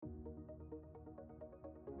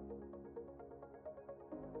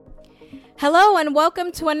Hello and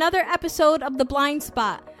welcome to another episode of The Blind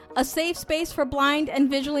Spot, a safe space for blind and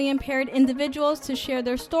visually impaired individuals to share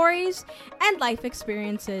their stories and life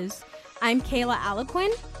experiences. I'm Kayla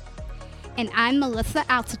Aliquin. And I'm Melissa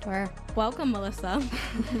Altidore. Welcome, Melissa.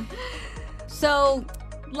 So,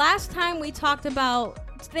 last time we talked about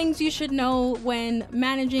things you should know when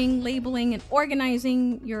managing, labeling, and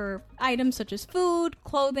organizing your items such as food,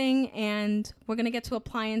 clothing, and we're going to get to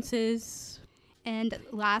appliances. And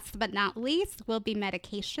last but not least will be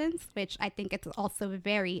medications, which I think it's also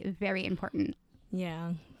very, very important.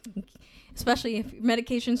 Yeah. Especially if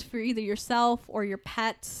medications for either yourself or your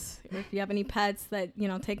pets, or if you have any pets that,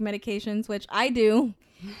 take medications, which I do.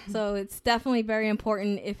 So it's definitely very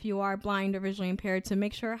important if you are blind or visually impaired to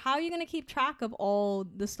make sure how you're going to keep track of all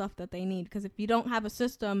the stuff that they need. Because if you don't have a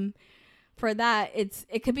system for that,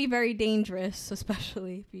 it could be very dangerous,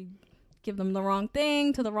 especially if you give them the wrong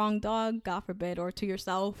thing to the wrong dog, God forbid, or to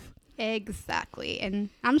yourself. Exactly.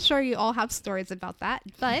 And I'm sure you all have stories about that.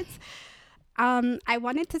 But I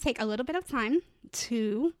wanted to take a little bit of time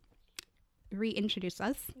to reintroduce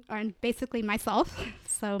us, or basically myself.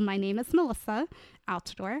 So my name is Melissa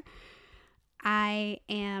Altidore.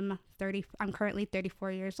 I'm currently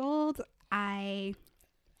 34 years old. I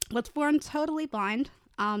was born totally blind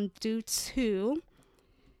due to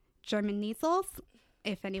German measles,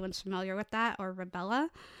 if anyone's familiar with that, or rubella,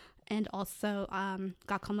 and also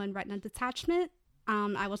glaucoma and retina detachment.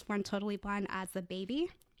 I was born totally blind as a baby,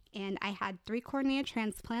 and I had 3 cornea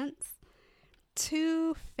transplants.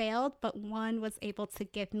 2 failed, but 1 was able to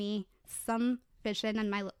give me some vision in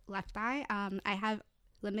my left eye. I have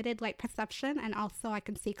limited light perception, and also I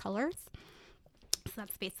can see colors. So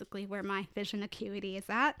that's basically where my vision acuity is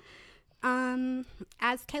at.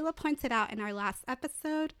 As Kayla pointed out in our last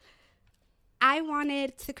episode, I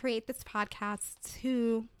wanted to create this podcast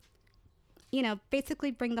to,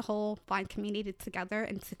 basically bring the whole blind community together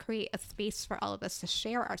and to create a space for all of us to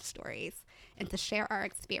share our stories and to share our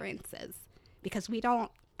experiences. Because we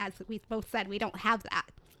don't, as we both said, we don't have that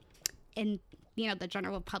in, the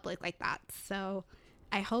general public like that. So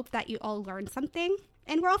I hope that you all learn something.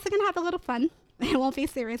 And we're also going to have a little fun. It won't be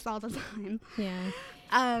serious all the time. Yeah.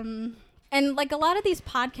 And, a lot of these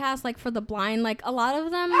podcasts, for the blind, a lot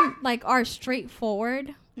of them, are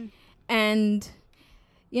straightforward. And,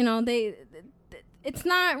 it's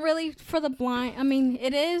not really for the blind. I mean,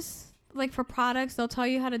 it is, for products. They'll tell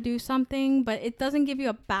you how to do something, but it doesn't give you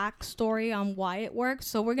a backstory on why it works.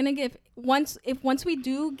 So we're going to give, once we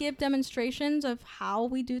do give demonstrations of how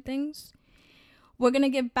we do things, we're going to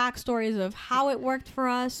give backstories of how it worked for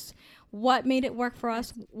us, what made it work for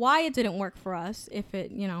us, why it didn't work for us, if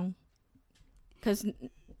it, because,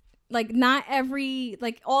 not every,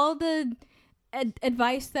 all the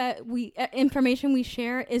advice that information we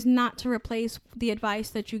share is not to replace the advice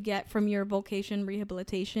that you get from your vocation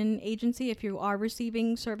rehabilitation agency if you are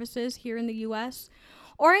receiving services here in the U.S.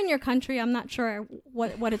 or in your country. I'm not sure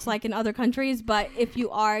what it's like in other countries, but if you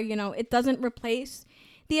are, it doesn't replace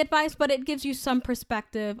the advice, but it gives you some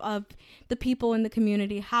perspective of the people in the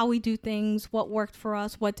community, how we do things, what worked for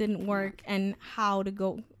us, what didn't work, and how to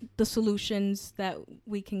go, the solutions that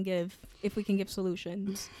we can give, if we can give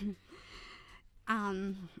solutions.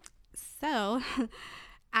 So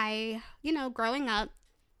I, growing up,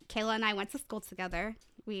 Kayla and I went to school together.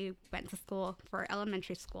 We went to school for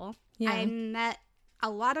elementary school. Yeah. I met a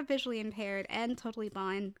lot of visually impaired and totally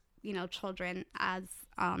blind, children as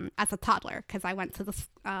a toddler, because I went to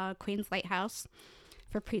the Queens Lighthouse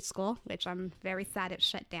for preschool, which I'm very sad it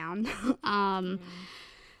shut down. And,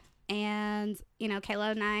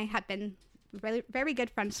 Kayla and I have been really very good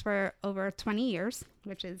friends for over 20 years,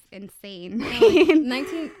 which is insane.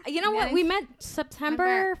 19. What? We met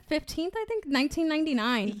September 15th, I think,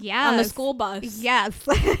 1999. Yeah, on the school bus. Yes,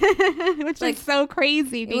 which is so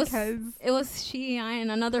crazy because it was she, I,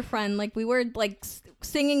 and another friend. We were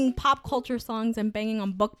singing pop culture songs and banging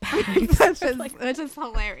on book bags, which is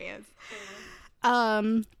hilarious.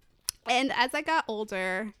 And as I got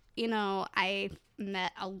older, I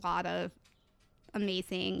met a lot of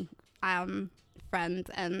amazing friends,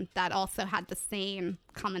 and that also had the same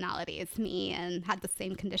commonality as me and had the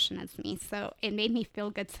same condition as me. So it made me feel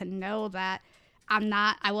good to know that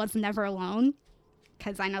I was never alone,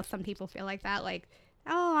 because I know some people feel like that,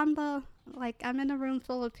 I'm in a room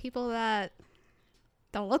full of people that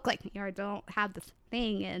don't look like me or don't have this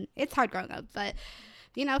thing, and it's hard growing up. But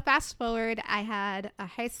fast forward, I had a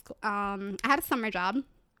summer job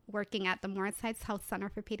working at the Morris Heights Health Center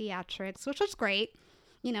for Pediatrics, which was great.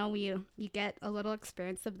 You get a little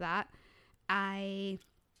experience of that. I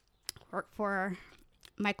worked for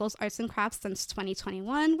Michael's Arts and Crafts since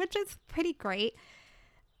 2021, which is pretty great.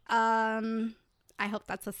 I hope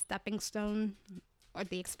that's a stepping stone, or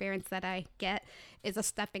the experience that I get is a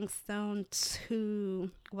stepping stone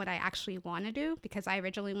to what I actually want to do, because I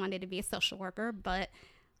originally wanted to be a social worker, but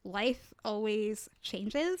life always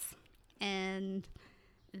changes, and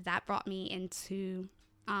that brought me into,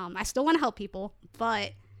 I still want to help people,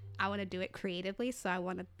 but I want to do it creatively. So I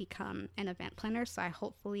want to become an event planner. So I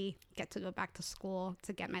hopefully get to go back to school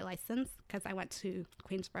to get my license, because I went to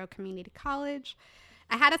Queensboro Community College.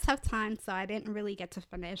 I had a tough time, so I didn't really get to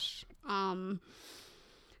finish.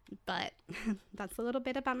 But that's a little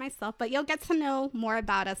bit about myself. But you'll get to know more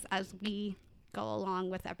about us as we go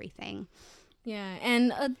along with everything. Yeah,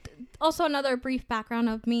 and also another brief background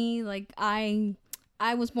of me. Like, I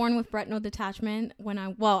was born with retinal detachment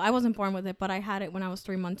I wasn't born with it, but I had it when I was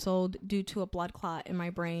 3 months old due to a blood clot in my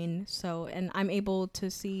brain. So, and I'm able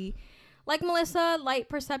to see, like Melissa, light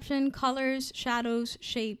perception, colors, shadows,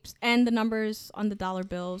 shapes, and the numbers on the dollar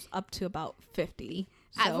bills up to about 50.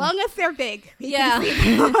 So, as long as they're big. Yeah.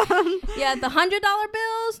 Yeah, the $100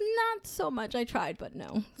 bills, not so much. I tried, but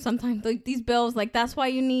no. Sometimes these bills, like, that's why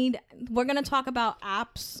we're going to talk about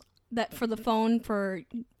apps that for the phone for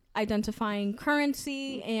identifying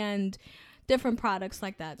currency and different products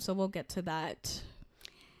like that. So we'll get to that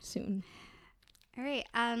soon. All right.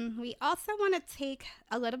 We also want to take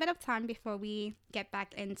a little bit of time before we get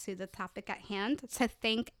back into the topic at hand to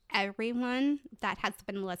thank everyone that has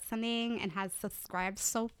been listening and has subscribed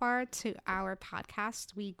so far to our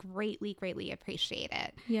podcast. We greatly, greatly appreciate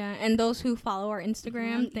it. Yeah, and those who follow our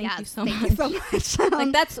Instagram, thank you so much. Thank you so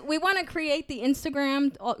much. Like, we want to create the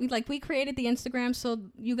Instagram. Like, we created the Instagram so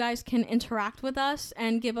you guys can interact with us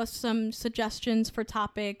and give us some suggestions for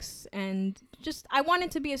topics, and just I want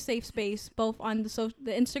it to be a safe space both on the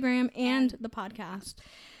Instagram and the podcast.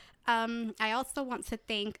 I also want to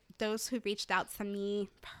thank those who reached out to me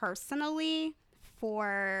personally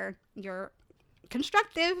for your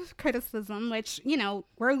constructive criticism, which,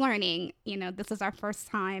 we're learning. This is our first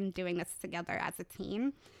time doing this together as a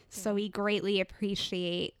team. So we greatly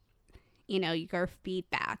appreciate, your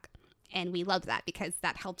feedback. And we love that, because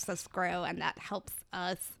that helps us grow and that helps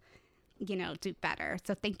us, do better.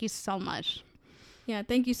 So thank you so much. Yeah,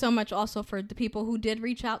 thank you so much also for the people who did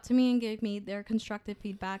reach out to me and give me their constructive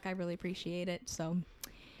feedback. I really appreciate it. So,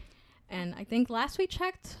 and I think last I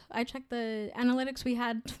checked the analytics, we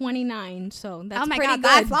had 29. So that's pretty good.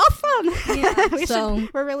 That's awesome. Yeah,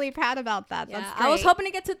 we're really proud about that. Yeah, that's great. I was hoping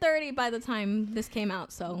to get to 30 by the time this came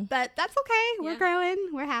out. So, but that's okay. We're growing.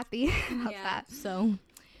 We're happy about that. So,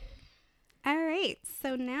 all right.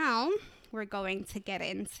 So now we're going to get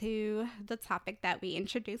into the topic that we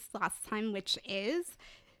introduced last time, which is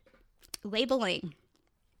labeling.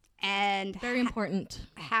 And very important.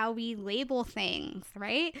 How we label things,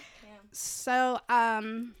 right? Yeah. So I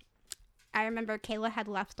remember Kayla had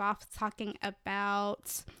left off talking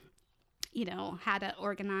about, how to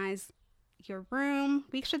organize your room.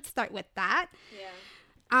 We should start with that. Yeah.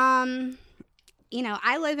 I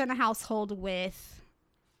live in a household with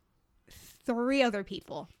 3 other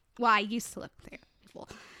people. Well, I used to live with 3 people,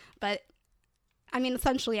 but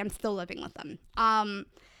essentially I'm still living with them.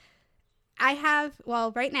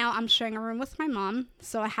 Right now I'm sharing a room with my mom,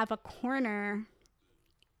 so I have a corner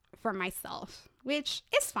for myself, which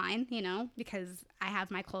is fine, because I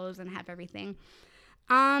have my clothes and have everything.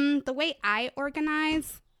 The way I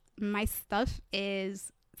organize my stuff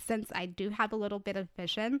is, since I do have a little bit of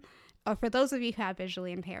vision, or for those of you who have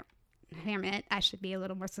visually impairment, I should be a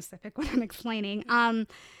little more specific when I'm explaining.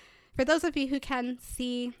 For those of you who can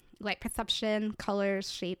see light perception, colors,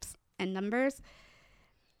 shapes, and numbers,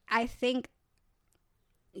 I think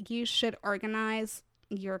you should organize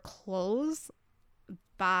your clothes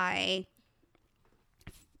by,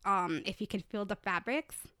 if you can feel the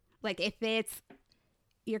fabrics. Like, if it's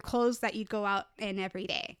your clothes that you go out in every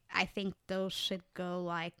day, I think those should go,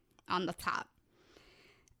 like, on the top.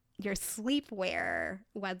 Your sleepwear,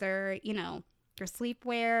 whether, your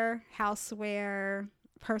sleepwear, housewear,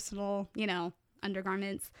 personal,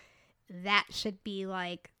 undergarments, that should be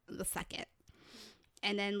like the second.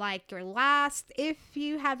 And then, like, your last, if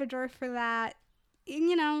you have a drawer for that,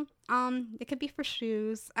 it could be for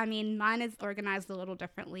shoes. Mine is organized a little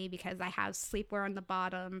differently because I have sleepwear on the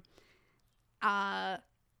bottom,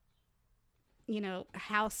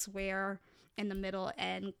 housewear in the middle,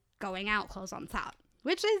 and going out clothes on top,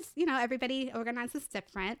 which is, everybody organizes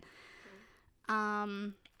different.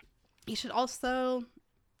 You should also,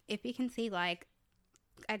 if you can see, like,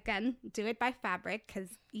 again, do it by fabric, because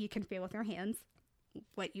you can feel with your hands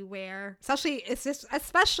what you wear. Especially if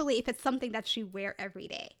it's something that you wear every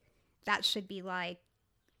day. That shouldn't be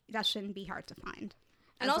hard to find.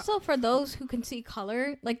 And also for those who can see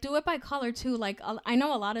color, like do it by color too. Like I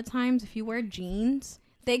know a lot of times if you wear jeans,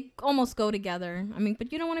 they almost go together. I mean,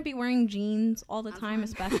 but you don't want to be wearing jeans all the time,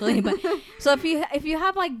 especially. But so if you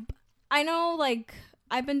have like, I know like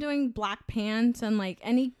I've been doing black pants and like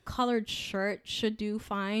any colored shirt should do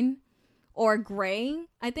fine, or gray.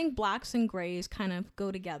 I think blacks and grays kind of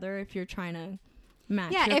go together if you're trying to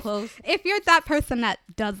match your clothes. If you're that person that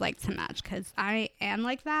does like to match, because I am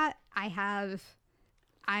like that.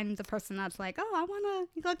 I'm the person that's like, oh, I want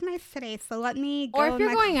to look nice today, so let me go. Or if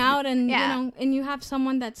you're going out and, you know, and you have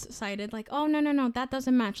someone that's sighted, like, oh, no, that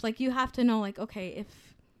doesn't match. Like, you have to know, like, okay, if,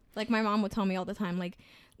 like, my mom would tell me all the time, like,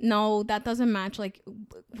 no, that doesn't match. Like,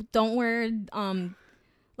 don't wear,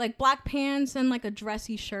 like, black pants and, like, a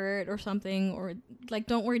dressy shirt or something. Or, like,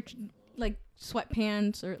 don't wear, like,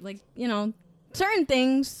 sweatpants or, like, you know, certain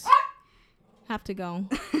things have to go.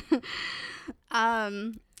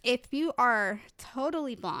 If you are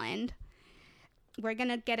totally blind, we're going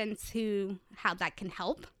to get into how that can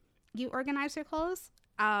help you organize your clothes.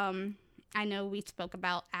 I know we spoke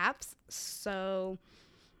about apps. So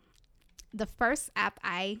the first app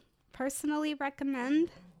I personally recommend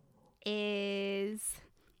is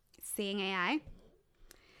Seeing AI.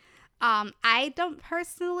 I don't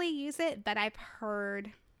personally use it, but I've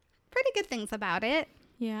heard pretty good things about it.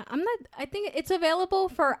 Yeah, I think it's available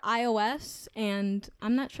for iOS, and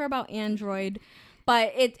I'm not sure about Android,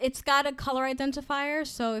 but it's got a color identifier.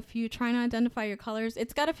 So if you try to identify your colors,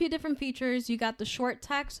 it's got a few different features. You got the short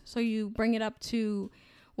text, so you bring it up to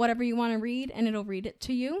whatever you want to read, and it'll read it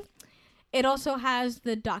to you. It also has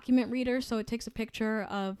the document reader, so it takes a picture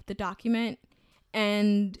of the document,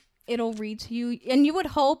 and it'll read to you. And you would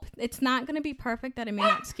hope it's not going to be perfect, that it may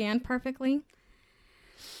not scan perfectly.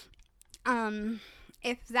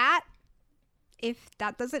 If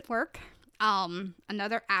that doesn't work,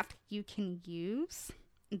 another app you can use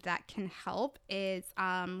that can help is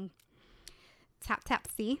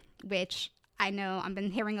TapTapSee, which I know I've been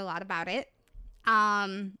hearing a lot about it.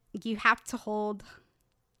 You have to hold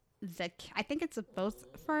I think it's both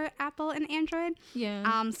for Apple and Android.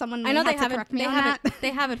 Yeah. Someone I know they have correct it. me on that.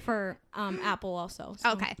 They have it for Apple also.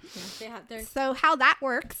 So, okay. Yeah, so how that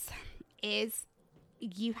works is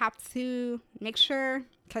you have to make sure,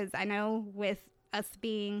 because I know with us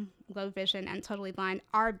being low vision and totally blind,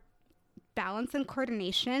 our balance and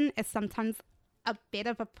coordination is sometimes a bit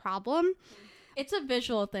of a problem. It's a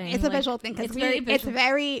visual thing. It's a visual thing because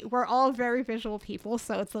we're all very visual people,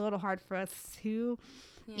 so it's a little hard for us to,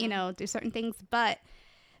 you know, do certain things. But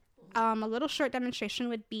a little short demonstration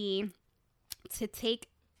would be to take,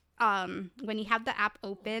 when you have the app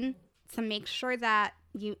open, to make sure that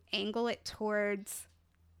you angle it towards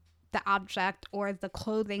the object or the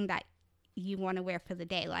clothing that you want to wear for the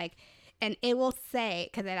day. Like, and it will say,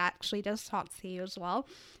 because it actually does talk to you as well,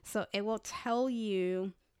 so it will tell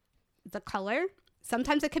you the color.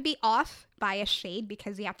 Sometimes it could be off by a shade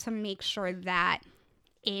because you have to make sure that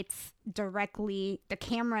it's directly, the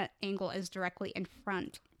camera angle is directly in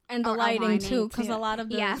front. And the lighting too, because a lot of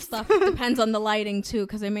the stuff depends on the lighting too,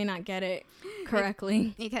 because they may not get it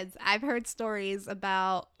correctly. Because I've heard stories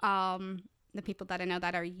about the people that I know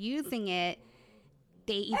that are using it,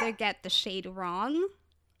 they either get the shade wrong,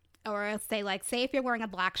 or say if you're wearing a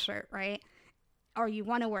black shirt, right? Or you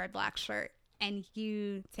want to wear a black shirt, and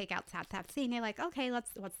you take out TapTapSee, and you're like, okay,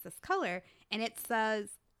 what's this color? And it says,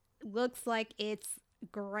 looks like it's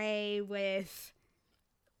gray with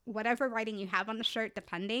whatever writing you have on the shirt,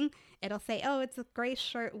 depending. It'll say, oh, it's a gray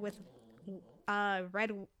shirt with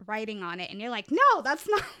red writing on it, and you're like, no, that's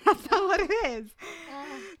not what it is.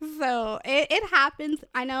 So it happens.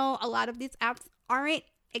 I know a lot of these apps aren't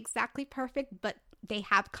exactly perfect, but they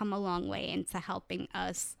have come a long way into helping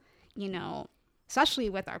us, you know, especially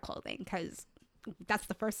with our clothing, because that's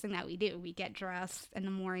the first thing that we do. We get dressed in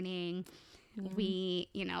the morning. We,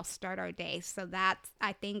 you know, start our day. So that's,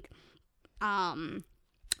 I think,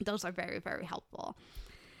 those are very, very helpful.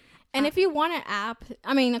 And if you want an app,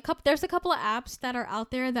 I mean, there's a couple of apps that are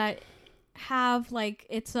out there that have like,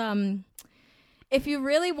 it's if you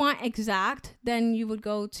really want exact, then you would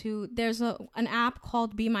go to, there's an app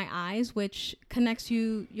called Be My Eyes, which connects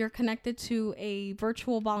you're connected to a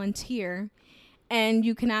virtual volunteer, and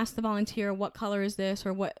you can ask the volunteer, what color is this,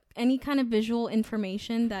 or what, any kind of visual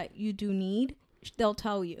information that you do need, they'll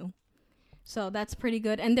tell you. So that's pretty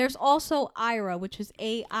good. And there's also Aira, which is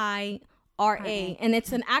AIRA, and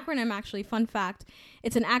it's an acronym, actually, fun fact.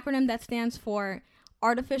 It's an acronym that stands for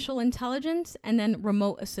artificial intelligence and then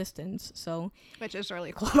remote assistance. So, which is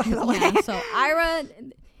really cool, by the way. Yeah, so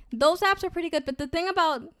Aira, those apps are pretty good. But the thing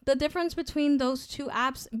about the difference between those two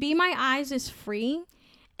apps, Be My Eyes is free,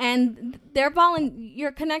 and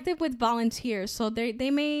you're connected with volunteers, so they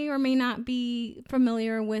may or may not be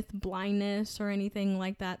familiar with blindness or anything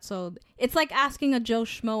like that. So it's like asking a Joe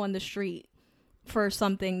Schmo on the street for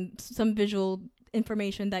some visual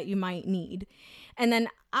information that you might need. And then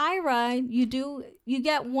Aira, you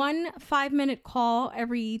get 1 5-minute call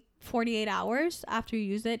every 48 hours after you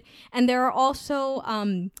use it. And there are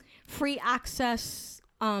also free access,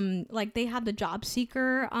 like they have the job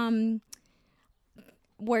seeker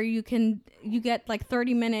where you get like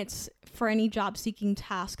 30 minutes for any job seeking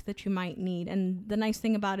task that you might need. And the nice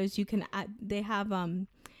thing about it is they have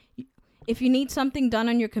if you need something done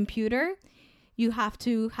on your computer, you have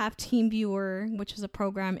to have TeamViewer, which is a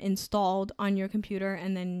program, installed on your computer,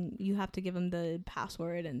 and then you have to give them the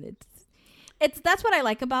password. And that's what I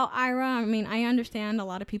like about Aira. I mean, I understand a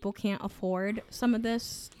lot of people can't afford some of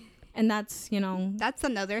this, and that's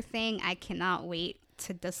another thing I cannot wait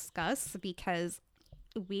to discuss, because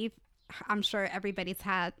I'm sure everybody's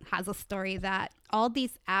has a story that all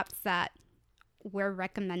these apps that we're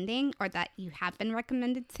recommending or that you have been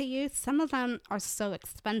recommended to use, some of them are so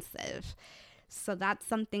expensive. So that's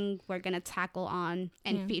something we're going to tackle on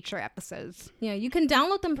in future episodes. Yeah, you can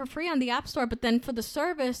download them for free on the App Store, but then for the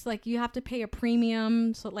service, like, you have to pay a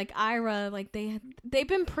premium. So like Aira, like they've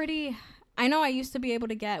been pretty... I know I used to be able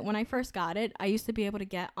to get, when I first got it, I used to be able to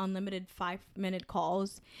get unlimited 5-minute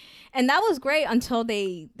calls. And that was great until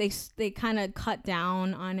they kind of cut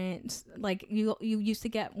down on it. Like you used to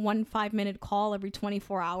get 1 5-minute call every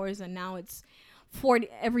 24 hours, and now it's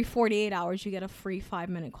every 48 hours you get a free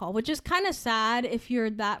 5-minute call, which is kind of sad if you're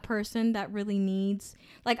that person that really needs,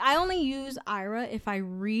 like, I only use Aira if I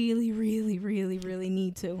really, really, really, really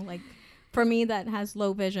need to. Like, for me that has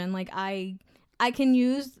low vision, like I can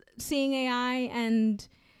use Seeing AI and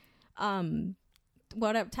Taptapseed,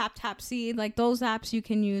 like those apps you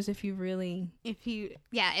can use if you really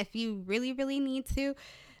really need to,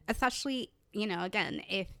 especially, again,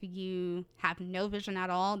 if you have no vision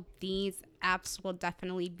at all, these apps will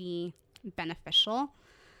definitely be beneficial.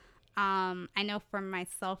 I know for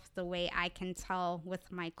myself, the way I can tell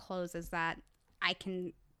with my clothes is that I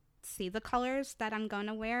can see the colors that I'm going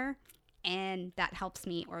to wear, and that helps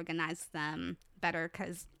me organize them better,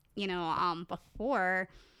 because before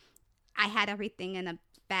I had everything in a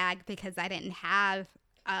bag because I didn't have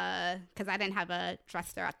a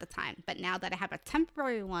dresser at the time. But now that I have a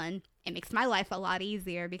temporary one, it makes my life a lot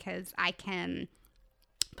easier, because I can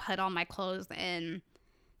put all my clothes in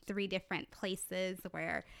 3 different places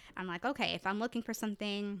where I'm like, okay, if I'm looking for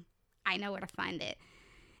something, I know where to find it.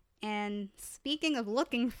 And speaking of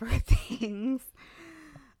looking for things,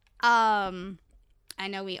 I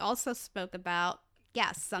know we also spoke about,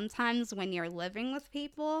 sometimes when you're living with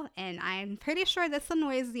people, and I'm pretty sure this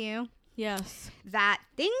annoys you. Yes. That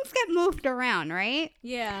things get moved around, right?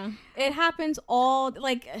 Yeah. It happens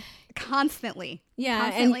constantly. Yeah.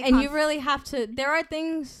 And you really have to, there are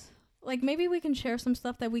things, like, maybe we can share some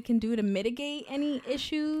stuff that we can do to mitigate any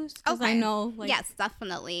issues. Because I know, like. Yes,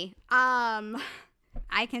 definitely. I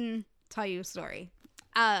can tell you a story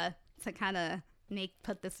to kind of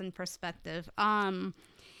put this in perspective.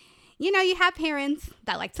 You have parents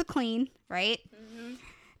that like to clean, right? Mm-hmm.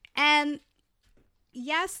 And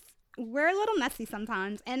yes, we're a little messy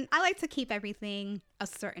sometimes, and I like to keep everything a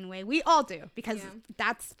certain way. We all do, because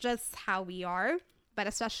that's just how we are. But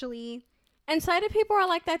especially, and sighted people are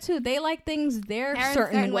like that too. They like things their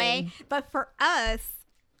certain way. But for us,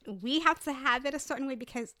 we have to have it a certain way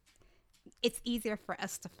because it's easier for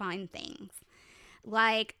us to find things.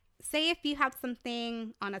 Like, say if you have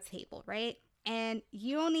something on a table, right? And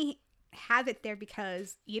you only have it there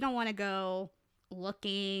because you don't want to go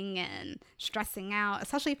looking and stressing out,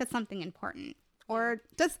 especially if it's something important or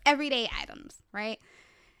just everyday items, right?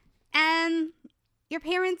 And your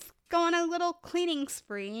parents go on a little cleaning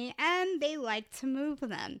spree and they like to move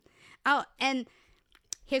them. Oh, and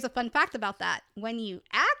here's a fun fact about that. When you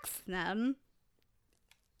ask them,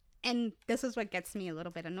 and this is what gets me a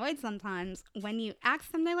little bit annoyed sometimes, when you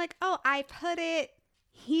ask them, they're like, oh, I put it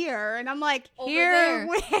here. And I'm like, here,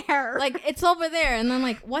 where? Like, it's over there. And I'm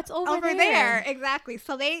like, what's over there? Exactly.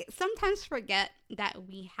 So they sometimes forget that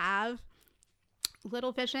we have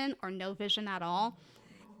little vision or no vision at all.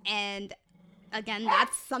 And again,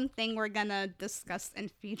 that's something we're going to discuss in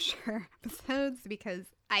future episodes, because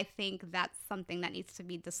I think that's something that needs to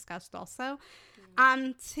be discussed also.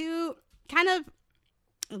 To kind of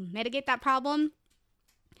mitigate that problem,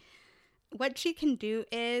 what you can do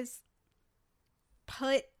is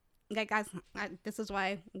put, like, guys, this is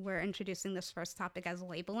why we're introducing this first topic as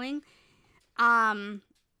labeling.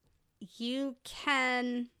 You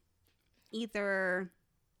can either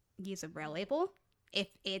use a braille label, if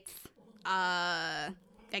it's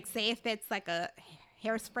like say if it's like a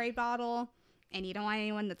hairspray bottle and you don't want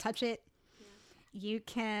anyone to touch it, you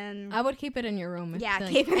can. I would keep it in your room. Yeah, Like,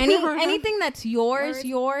 keep it in your room. anything that's yours,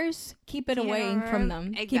 keep it Keep it away in your from room.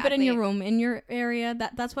 them. Keep it in your Exactly. room, in your area.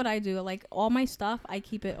 That's what I do. Like all my stuff, I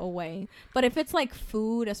keep it away. But if it's like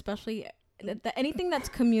food, especially anything that's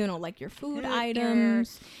communal, like your food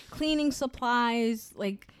items, cleaning supplies,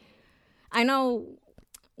 like I know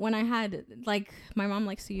when I had, like, my mom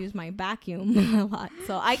likes to use my vacuum a lot,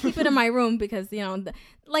 so I keep it in my room because, you know,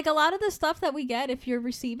 like a lot of the stuff that we get, if you're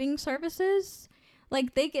receiving services,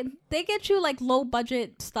 like they get you like low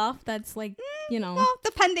budget stuff that's like, you know, Well,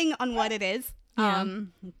 depending on what it is. Yeah.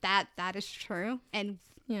 That is true. And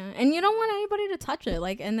yeah, and you don't want anybody to touch it,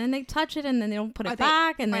 like, and then they touch it and then they don't put it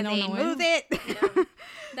back and they don't know move it. it.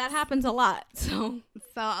 That happens a lot. So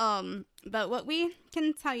But what we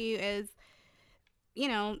can tell you is, you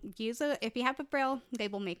know, if you have a Braille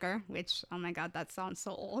label maker, which, oh my God, that sounds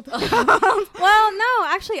so old. well, no,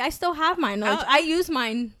 actually, I still have mine. Like, Oh. I use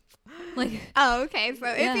mine. Like, Oh, okay. So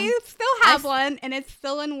Yeah. if you still have one and it's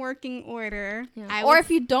still in working order, yeah. Or if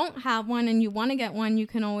you don't have one and you want to get one, you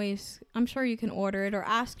can always, I'm sure you can order it, or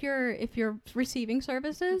ask if you're receiving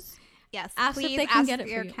services. yes, ask if please they can ask get it for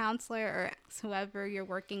your you. counselor or ask whoever you're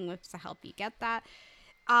working with to help you get that.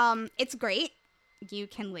 It's great. You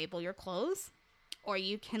can label your clothes, or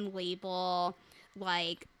you can label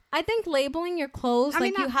like. I think labeling your clothes,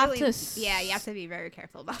 like, you not have really- to. Yeah, you have to be very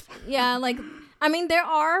careful about that. Yeah, like, I mean, there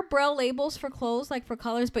are Braille labels for clothes, like for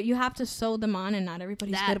colors, but you have to sew them on, and not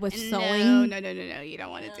everybody's good with sewing. No. You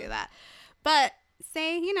don't want to do that. But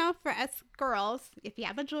say, you know, for us girls, if you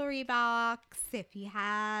have a jewelry box, if you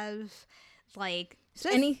have like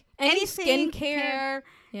just Any anything, skincare.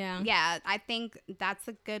 Yeah. yeah, I think that's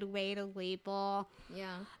a good way to label.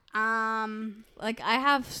 Yeah. Like I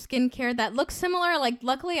have skincare that looks similar. Like,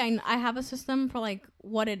 luckily, I have a system for like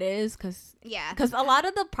what it is, because a lot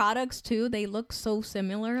of the products too, they look so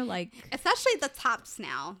similar. Like, especially the tops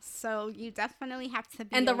now. So you definitely have to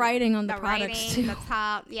be and the writing on the products writing, too. the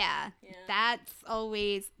top,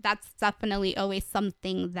 that's definitely always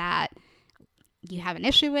something that you have an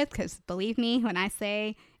issue with, because believe me, when I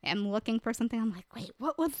say I'm looking for something, I'm like, wait,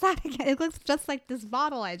 what was that again? It looks just like this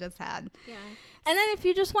bottle I just had. Yeah. And then if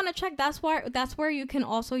you just want to check, that's where you can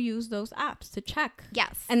also use those apps to check.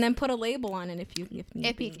 Yes. And then put a label on it if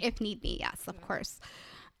Need be, yes, of course.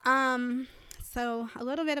 So a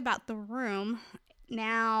little bit about the room.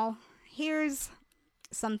 Now, here's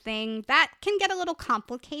something that can get a little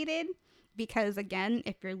complicated, because again,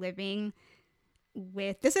 if you're living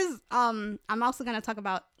with, this is I'm also going to talk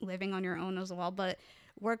about living on your own as well, but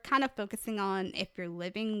we're kind of focusing on if you're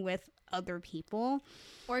living with other people,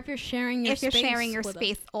 or if you're sharing your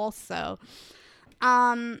space also.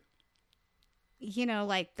 You know,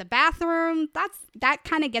 like the bathroom, that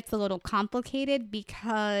kind of gets a little complicated,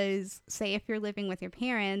 because say if you're living with your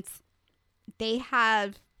parents, they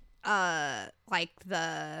have like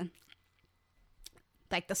the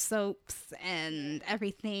soaps and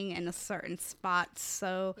everything in a certain spot.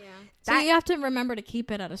 So so you have to remember to keep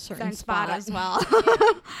it at a certain spot as well.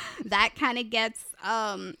 That kind of gets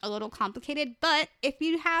a little complicated. But if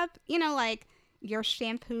you have, you know, like your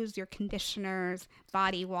shampoos, your conditioners,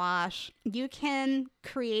 body wash, you can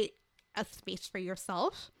create a space for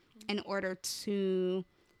yourself in order to,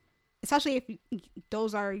 especially if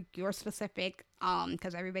those are your specific,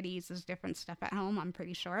 because everybody uses different stuff at home, I'm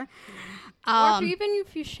pretty sure. Or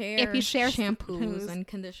if you share shampoos and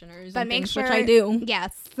conditioners, but and make things, sure, which I do.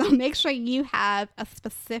 Yes, so make sure you have a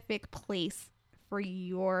specific place for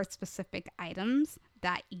your specific items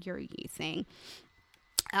that you're using,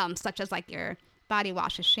 such as like your body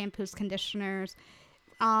washes, shampoos, conditioners.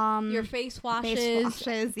 Your face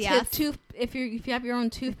washes, yes. If you have your own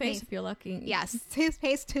toothpaste, if you're lucky. Yes,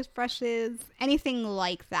 toothpaste, toothbrushes, anything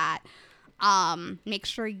like that. Make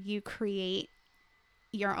sure you create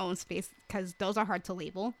your own space, because those are hard to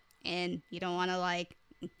label, and you don't want to like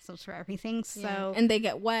search for everything. So and they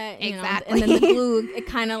get wet, exactly, and then the glue, it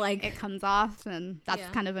kind of like it comes off, and that's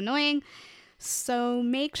kind of annoying. So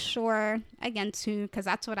make sure, again, too, because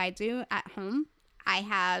that's what I do at home. I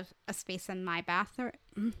have a space in my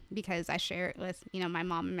bathroom because I share it with, you know, my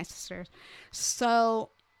mom and my sisters.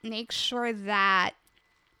 So make sure that,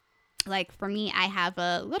 like, for me, I have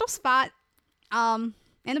a little spot in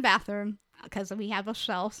the bathroom, because we have a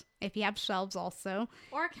shelf. If you have shelves also,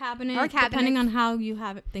 or a cabinet, depending on how you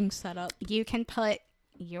have things set up, you can put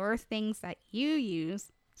your things that you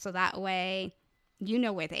use, so that way you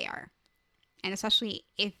know where they are, and especially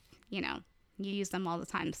if, you know, you use them all the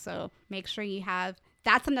time. So make sure you have,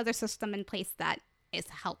 that's another system in place that is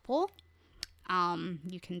helpful.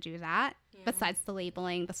 you can do that. Besides the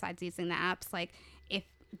labeling, besides using the apps, like if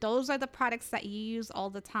those are the products that you use all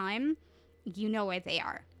the time, you know where they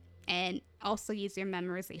are. And also use your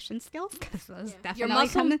memorization skills, because those definitely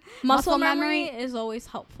your muscle memory is always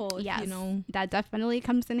helpful. Yes, you know, that definitely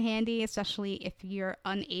comes in handy, especially if you're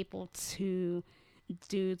unable to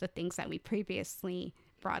do the things that we previously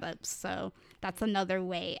brought up. So that's another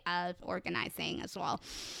way of organizing as well.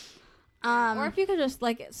 Or if you could just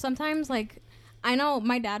like sometimes like. I know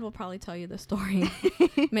my dad will probably tell you the story.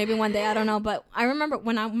 Maybe one day, I don't know. But I remember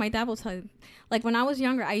my dad will tell you, like when I was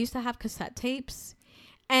younger, I used to have cassette tapes.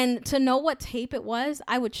 And to know what tape it was,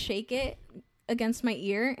 I would shake it against my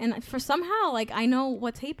ear. And for somehow, like, I know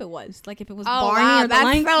what tape it was. Like if it was Barney or The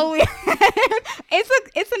Lion King. That's so weird.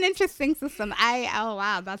 It's an interesting system.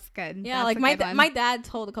 Wow, that's good. Yeah, that's like my dad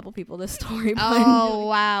told a couple people this story. But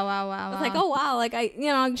wow. I was like, oh wow, like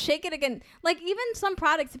I shake it again. Like even some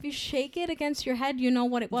products, if you shake it against your head, you know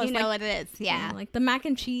what it was. You know what it is. Yeah. Like the mac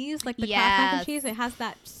and cheese, like the Kraft mac and cheese, it has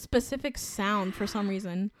that specific sound for some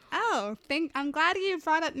reason. Oh, I'm glad you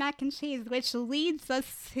brought up mac and cheese, which leads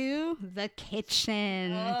us to the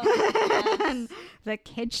kitchen. Oh, The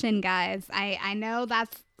kitchen, guys. I know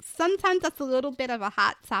sometimes that's a little bit of a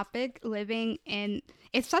hot topic living in,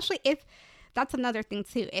 especially if that's another thing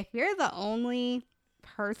too. If you're the only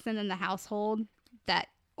person in the household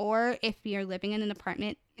or if you're living in an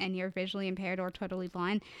apartment and you're visually impaired or totally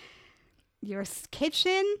blind, your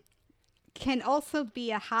kitchen can also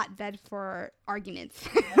be a hotbed for arguments.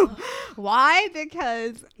 Why?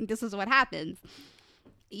 Because this is what happens.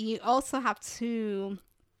 You also have to,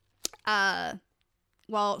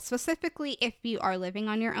 specifically if you are living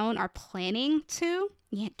on your own or planning to,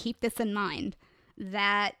 keep this in mind,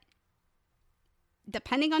 that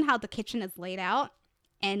depending on how the kitchen is laid out,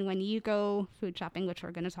 and when you go food shopping, which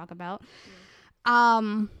we're going to talk about,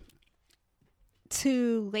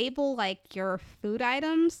 to label like your food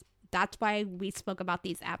items, that's why we spoke about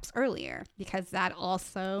these apps earlier, because that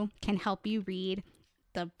also can help you read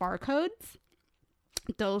the barcodes.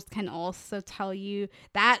 Those can also tell you,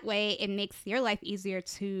 that way it makes your life easier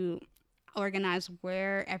to organize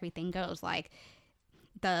where everything goes. Like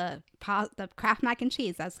the Kraft mac and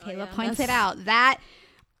cheese, as Kayla pointed out, that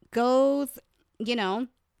goes,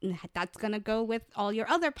 that's going to go with all your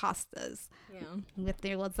other pastas. Yeah. With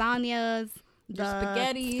your lasagnas, your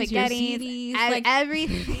spaghettis, your ziti, like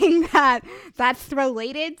everything that's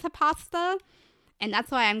related to pasta. And that's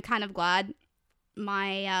why I'm kind of glad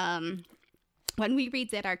when we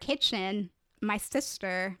redid our kitchen, my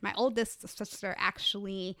oldest sister,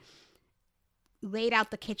 actually laid out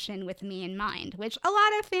the kitchen with me in mind, which a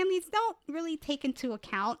lot of families don't really take into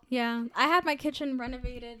account. Yeah. I had my kitchen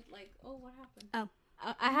renovated what happened? Oh.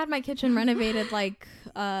 I had my kitchen renovated almost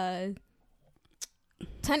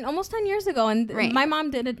 10 years ago, and right. My mom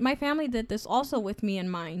did it. My family did this also with me in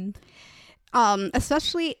mind.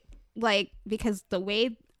 Especially because the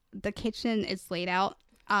way the kitchen is laid out,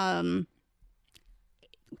 the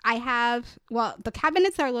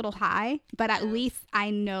cabinets are a little high, but at least I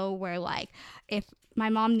know where, if my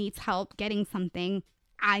mom needs help getting something,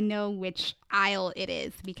 I know which aisle it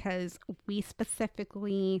is, because we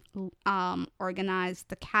specifically organize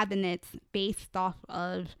the cabinets based off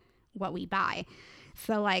of what we buy.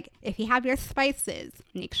 So, if you have your spices,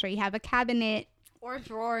 make sure you have a cabinet or a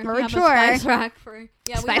drawer. Or a drawer. Spice rack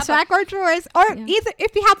spice rack or drawers. Or either,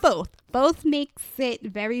 if you have both. Both makes it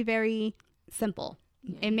very, very simple.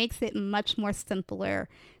 Yeah. It makes it much more simpler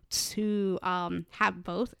to have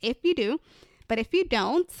both if you do. But if you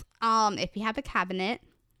don't, if you have a cabinet,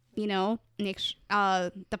 depending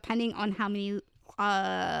on how many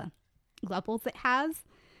levels it has,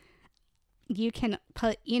 you can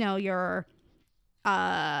put, your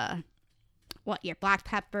black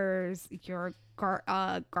peppers, your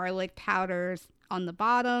garlic powders on the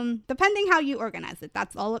bottom, depending how you organize it.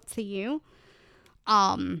 That's all up to you.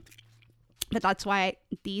 But that's why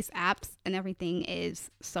these apps and everything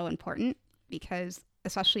is so important, because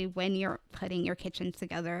especially when you're putting your kitchen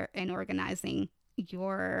together and organizing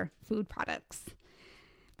your food products.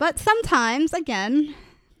 But sometimes, again,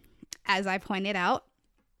 as I pointed out,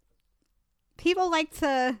 people like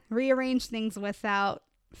to rearrange things without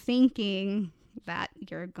thinking that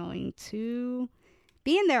you're going to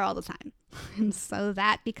be in there all the time. And so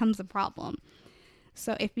that becomes a problem.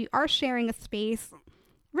 So if you are sharing a space,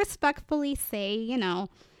 respectfully say,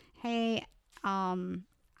 hey, I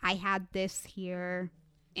had this here,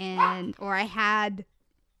 or I had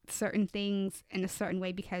certain things in a certain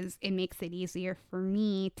way because it makes it easier for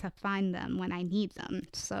me to find them when I need them.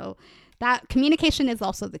 So that communication is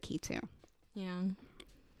also the key too. Yeah.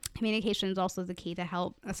 communication is also the key to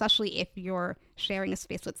help, especially if you're sharing a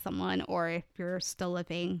space with someone or if you're still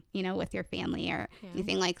living, with your family or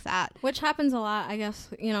anything like that. Which happens a lot, I guess.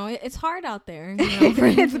 It's hard out there.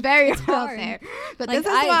 It's very hard out there. But Like,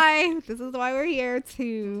 this is why we're here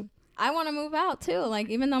to. I want to move out too. Like,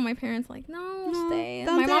 even though my parents like, no, stay.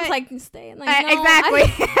 don't My do mom's it. like, stay. Like, no, Exactly.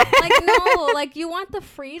 like, no, like, you want the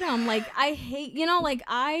freedom. Like, I hate,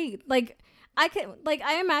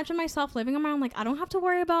 I imagine myself living around, like, I don't have to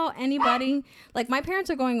worry about anybody. Like, my parents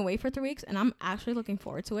are going away for 3 weeks, and I'm actually looking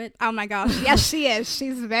forward to it. Oh my gosh. Yes, she is.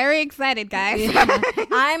 She's very excited, guys. Yeah.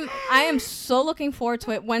 I am so looking forward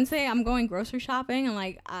to it. Wednesday, I'm going grocery shopping, and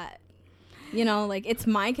like, like, it's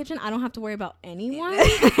my kitchen. I don't have to worry about anyone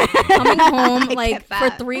coming home like for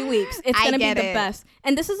 3 weeks. It's gonna be the best.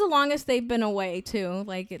 And this is the longest they've been away too.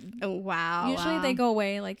 Like, oh wow. Usually they go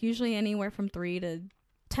away like usually anywhere from 3 to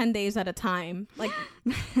 10 days at a time. Like,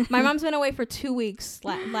 my mom's been away for 2 weeks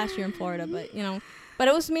last year in Florida, but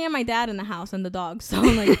it was me and my dad in the house and the dogs. So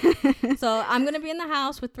so I'm gonna be in the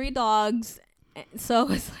house with 3 dogs.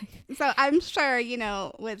 So it's like. So I'm sure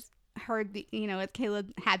with her, with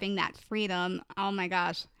Caleb having that freedom, oh my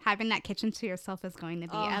gosh, having that kitchen to yourself is going to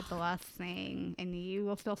be a blessing, and you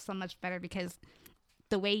will feel so much better because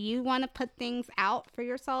the way you want to put things out for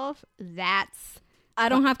yourself, I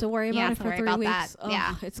don't have to worry about it for 3 weeks. Oh,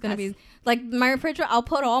 yeah, it's gonna be like my refrigerator. I'll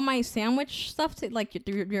put all my sandwich stuff to like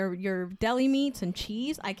your deli meats and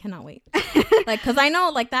cheese. I cannot wait. Like, because I know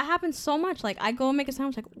like that happens so much. Like, I go and make a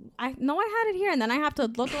sandwich. Like, I know I had it here, and then I have to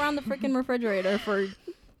look around the freaking refrigerator for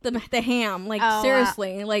the ham. Like,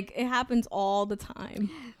 seriously, like it happens all the time.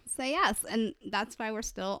 So yes, and that's why we're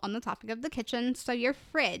still on the topic of the kitchen. So your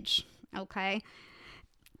fridge, okay,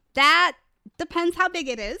 that depends how big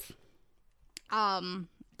it is. Depends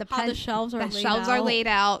how the shelves are laid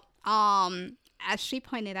out. As she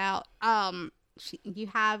pointed out, you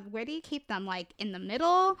have, where do you keep them? Like in the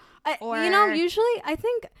middle? Or usually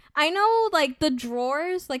I know like the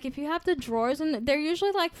drawers, like if you have the drawers, and they're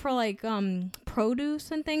usually like for like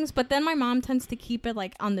produce and things, but then my mom tends to keep it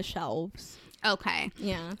like on the shelves. Okay.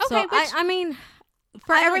 Yeah. Okay. So I mean,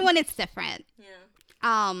 for everyone it's different.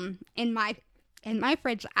 Yeah. In my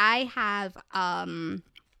fridge I have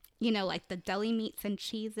like the deli meats and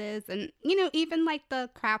cheeses and, even like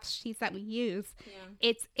the Kraft cheese that we use. Yeah.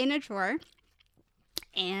 It's in a drawer.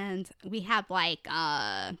 And we have like,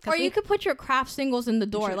 or you could put your Kraft singles in the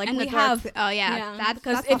door. Like we have. Oh yeah.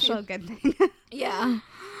 That's also a good thing. Yeah.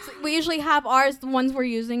 So we usually have ours, the ones we're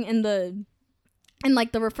using in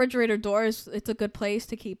like the refrigerator doors. It's a good place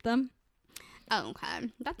to keep them. Oh, okay.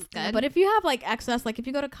 That's good. Yeah, but if you have like excess, like if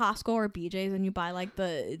you go to Costco or BJ's and you buy like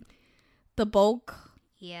the bulk.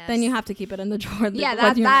 Yes. Then you have to keep it in the drawer. Yeah,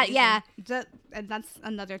 that's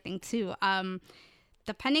another thing too.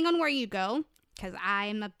 Depending on where you go, because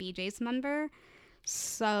I'm a BJ's member,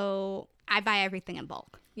 so I buy everything in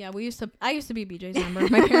bulk. Yeah, I used to be BJ's member.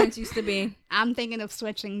 My parents used to be. I'm thinking of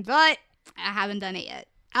switching, but I haven't done it yet.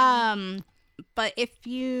 But if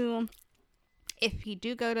you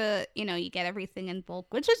do go to, you get everything in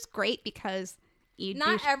bulk, which is great because.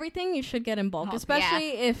 Not everything you should get in bulk,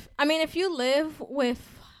 especially if you live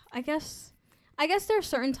with, I guess there are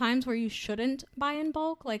certain times where you shouldn't buy in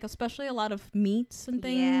bulk, like especially a lot of meats and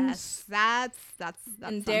things. Yes, that's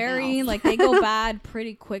and dairy, like they go bad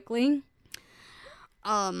pretty quickly.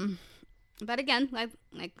 But again, like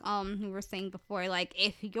we were saying before, like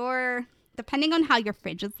if you're depending on how your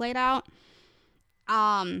fridge is laid out.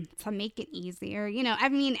 To make it easier,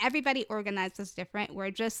 everybody organizes different. We're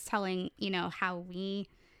just telling, how we,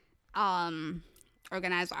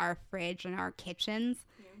 organize our fridge and our kitchens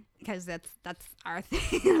because that's our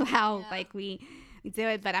thing, how like we do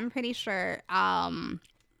it. But I'm pretty sure all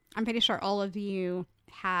of you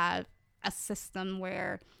have a system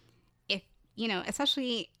where if,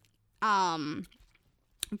 especially,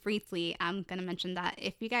 briefly, I'm going to mention that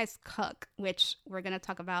if you guys cook, which we're going to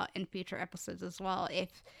talk about in future episodes as well,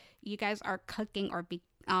 if you guys are cooking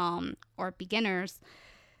or beginners,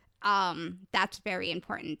 that's very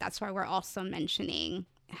important. That's why we're also mentioning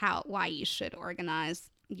why you should organize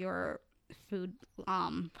your food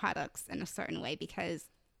products in a certain way, because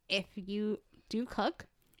if you do cook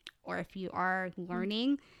or if you are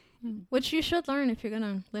learning, which you should learn if you're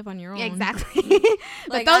gonna live on your own. Exactly.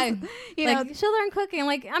 Like you should learn cooking.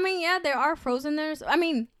 Like, there are frozen dinners.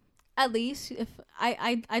 At least if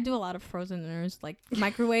I do a lot of frozen dinners, like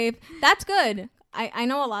microwave. That's good. I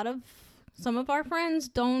know some of our friends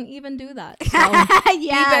don't even do that. So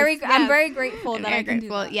I'm very grateful that I can do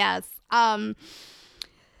that. Yes. I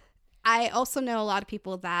also know a lot of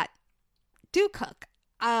people that do cook.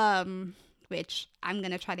 which I'm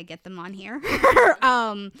going to try to get them on here.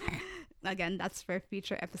 Again, that's for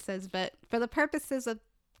future episodes. But for the purposes of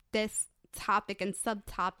this topic and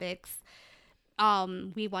subtopics,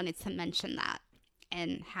 we wanted to mention that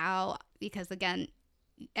and how, because again,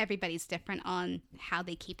 everybody's different on how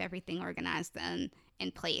they keep everything organized and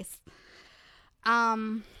in place.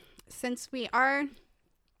 Since we are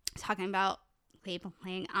talking about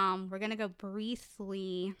labeling, we're going to go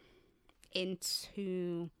briefly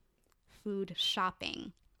into food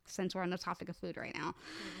shopping, since we're on the topic of food right now.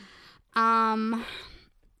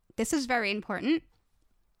 This is very important.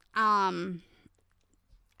 I've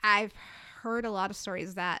heard a lot of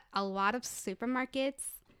stories that a lot of supermarkets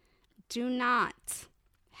do not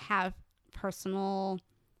have personal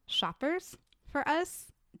shoppers for us.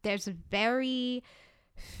 There's very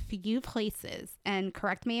few places, and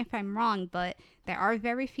correct me if I'm wrong, but there are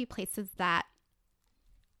very few places that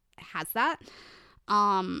has that.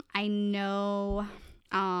 I know,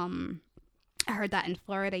 I heard that in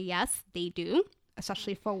Florida, yes, they do,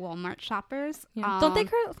 especially for Walmart shoppers. Yeah. Don't they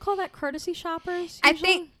call that courtesy shoppers? Usually? I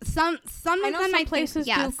think some of them, some places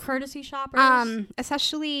do courtesy shoppers.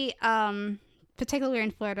 Especially, particularly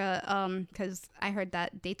in Florida, because I heard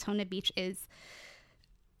that Daytona Beach is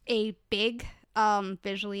a big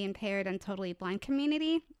visually impaired and totally blind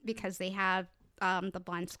community, because they have the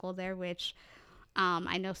blind school there, which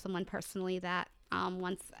I know someone personally that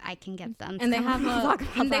once I can get them, and they have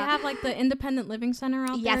they have like the independent living center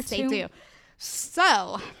out there too. Yes, they do.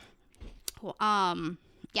 So,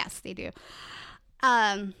 yes, they do.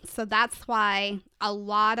 So that's why a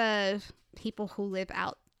lot of people who live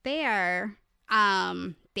out there,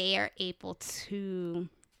 they are able to,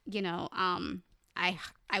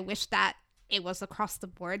 I wish that it was across the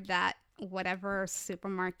board, that whatever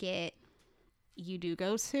supermarket you do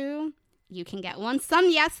go to, you can get one.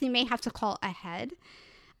 Some, yes, you may have to call ahead.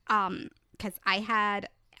 Because I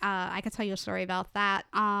could tell you a story about that.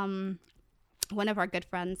 One of our good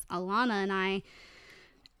friends, Alana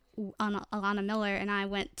Miller and I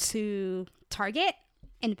went to Target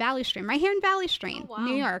in Valley Stream, right here in Valley Stream,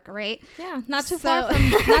 New York, right? Yeah, not too far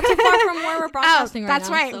from where we're broadcasting right now. That's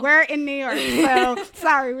right. So. We're in New York, so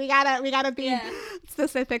sorry, we gotta be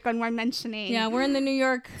specific when we're mentioning. Yeah, we're in the New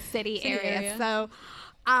York City area. So,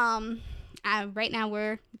 right now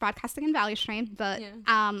we're broadcasting in Valley Stream, but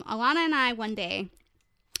Alana and I one day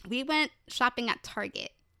we went shopping at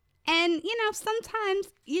Target, and sometimes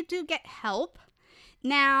you do get help.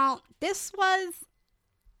 Now this was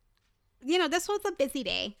a busy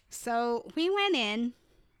day. So we went in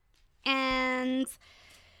and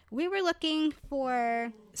we were looking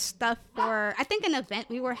for stuff for, I think, an event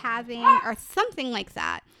we were having or something like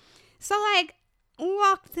that. So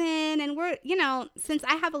walked in, and we're, since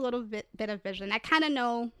I have a little bit of vision, I kind of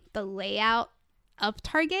know the layout of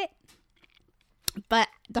Target. But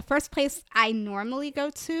the first place I normally go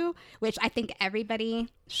to, which I think everybody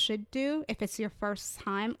should do if it's your first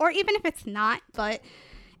time, or even if it's not, but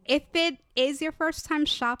if it is your first time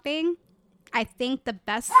shopping, I think the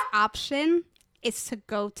best option is to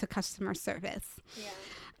go to customer service.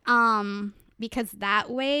 Yeah. Because that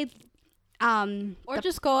way, or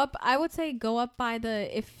just go up. I would say go up by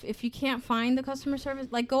if you can't find the customer service,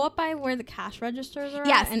 go up by where the cash registers are.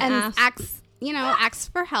 Yes, and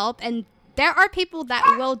ask for help, and there are people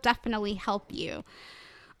that will definitely help you.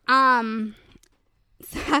 So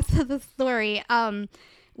after the story,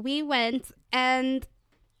 we went, and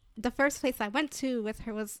the first place I went to with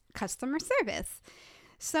her was customer service.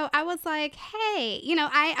 So I was like, hey,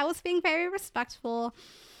 I was being very respectful.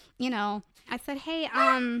 I said, hey,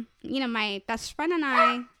 my best friend and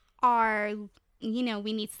I are,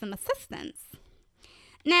 we need some assistance.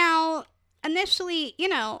 Now, initially,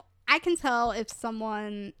 I can tell if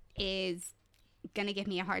someone is going to give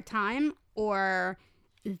me a hard time, or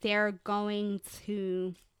they're going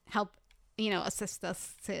to help, assist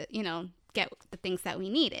us to, get the things that we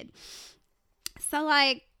needed. So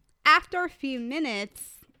after a few minutes,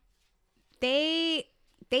 they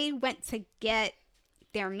went to get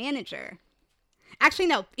their manager. Actually,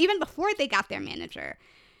 no, even before they got their manager,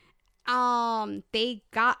 they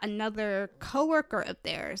got another coworker of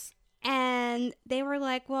theirs, and they were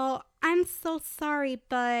like, well, I'm so sorry,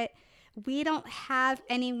 but we don't have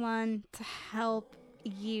anyone to help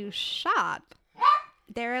you shop.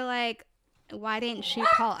 They're like, why didn't you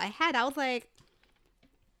call ahead? I was like,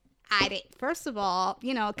 I didn't. First of all,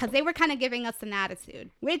 because they were kind of giving us an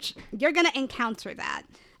attitude, which you're going to encounter that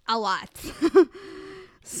a lot.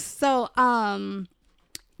 So,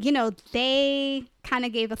 they kind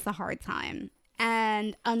of gave us a hard time.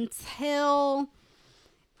 And until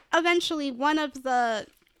eventually one of the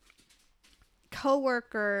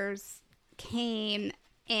coworkers came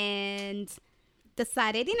and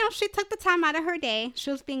decided, she took the time out of her day.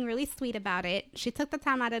 She was being really sweet about it. She took the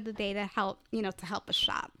time out of the day to help, to help us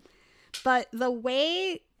shop. But the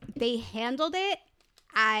way they handled it,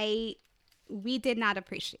 we did not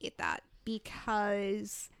appreciate that,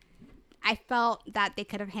 because I felt that they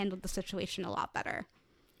could have handled the situation a lot better.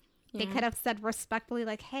 Yeah. They could have said respectfully,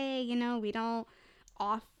 like, hey, we don't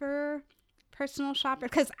offer personal shopper,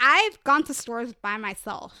 because I've gone to stores by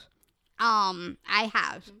myself. I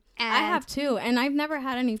have too, and I've never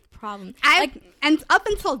had any problems. And up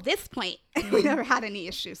until this point, we never had any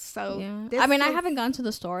issues. So yeah. I haven't gone to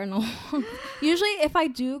the store in a long. Usually, if I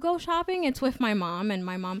do go shopping, it's with my mom, and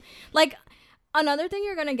my mom. Like, another thing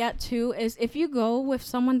you're gonna get too is if you go with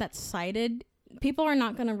someone that's sighted, people are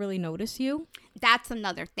not gonna really notice you. That's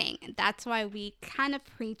another thing. That's why we kind of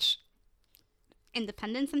preach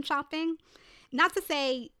independence in shopping. Not to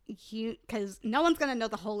say because no one's going to know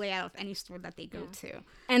the whole layout of any store that they go to.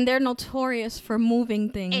 And they're notorious for moving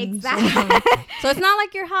things. Exactly. So it's not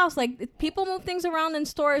like your house. Like, people move things around in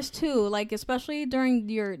stores too. Like, especially during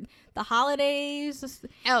the holidays.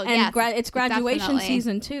 Oh, yeah. It's graduation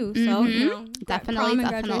season too. So, definitely.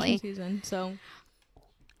 Graduation season. So.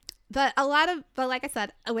 But like I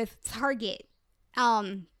said, with Target,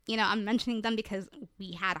 I'm mentioning them because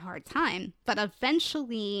we had a hard time. But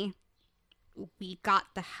eventually, we got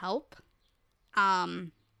the help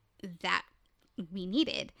that we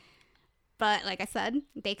needed. But like I said,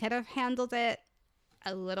 they could have handled it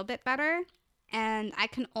a little bit better. And I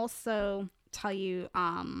can also tell you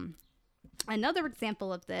another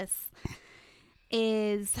example of this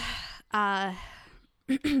is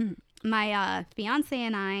my fiance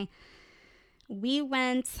and I, we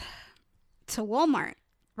went to Walmart.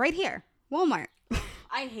 Right here. Walmart.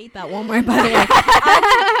 I hate that Walmart, by the way.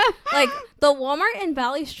 Like, the Walmart in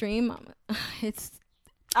Valley Stream,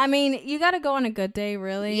 you got to go on a good day,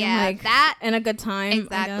 really. Yeah, like, that. And a good time.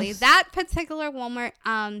 Exactly. That particular Walmart,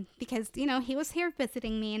 because, he was here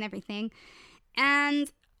visiting me and everything.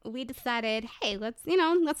 And we decided, hey, let's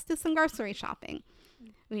do some grocery shopping.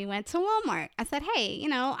 We went to Walmart. I said, hey,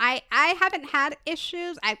 I haven't had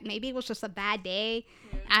issues. Maybe it was just a bad day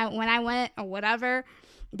when I went or whatever.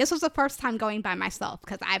 This was the first time going by myself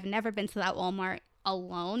because I've never been to that Walmart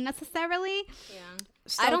alone necessarily. Yeah.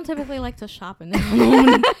 So, I don't typically like to shop in there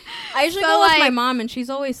alone. I usually go with my mom, and she's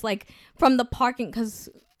always like from the parking because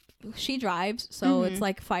she drives. So it's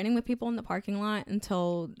like fighting with people in the parking lot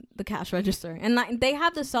until the cash register. And they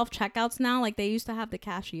have the self-checkouts now. Like, they used to have the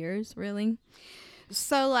cashiers, really.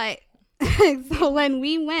 So so when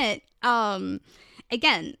we went,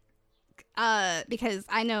 again, because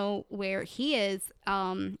I know where he is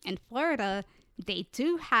in Florida, they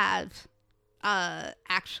do have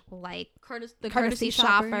actual courtesy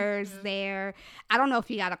shoppers there. I don't know if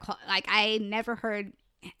you gotta call. Like, I never heard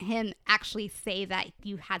him actually say that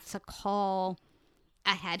you had to call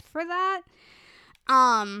ahead for that.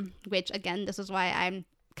 Which again, this is why I'm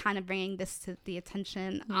kind of bringing this to the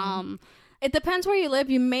attention. It depends where you live.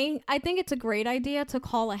 I think it's a great idea to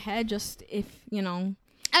call ahead, just if even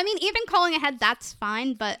calling ahead, that's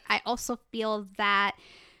fine, but I also feel that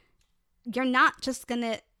you're not just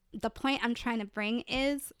gonna, the point I'm trying to bring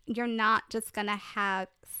is you're not just gonna have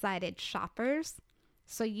sighted shoppers.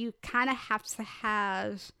 So you kind of have to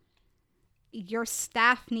have, your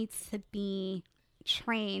staff needs to be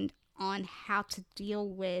trained on how to deal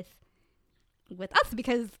with us,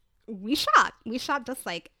 because we shop just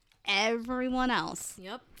like everyone else.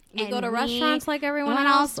 Yep. We go to restaurants like everyone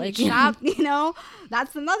else. Like, shop,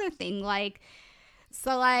 that's another thing. We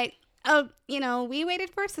waited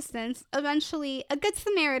for assistance. Eventually, a good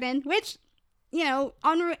Samaritan, which,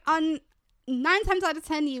 on 9 times out of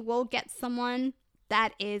 10, you will get someone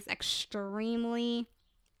that is extremely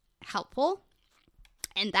helpful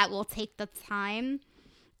and that will take the time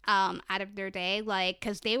out of their day.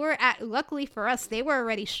 Because luckily for us, they were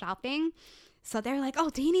already shopping. So they're like,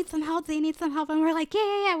 oh, do you need some help? And we're like,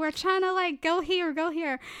 yeah. We're trying to go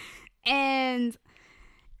here. And,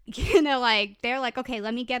 they're like, okay,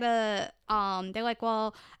 let me get they're like,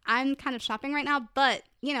 well, I'm kind of shopping right now. But,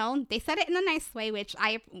 they said it in a nice way, which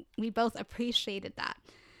we both appreciated that.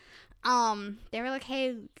 They were like,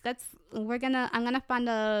 hey, I'm going to find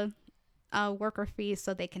a worker fee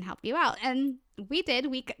so they can help you out. And we did.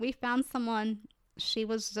 We found someone. She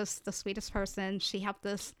was just the sweetest person. She helped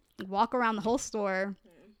us walk around the whole store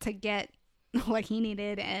to get what he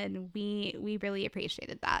needed, and we really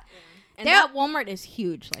appreciated that. And that Walmart is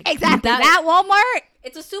huge. Exactly. That Walmart,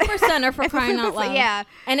 it's a super center for crying out loud. Yeah.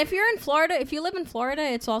 And if you're in Florida, if you live in Florida,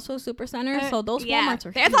 it's also a super center. So those Walmarts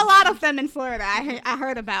are There's huge. a lot of them in Florida. I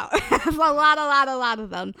heard about. There's a lot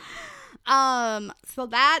of them. So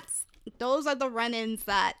those are the run-ins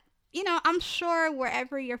that, you know, I'm sure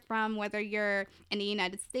wherever you're from, whether you're in the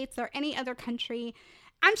United States or any other country,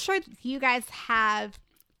 I'm sure you guys have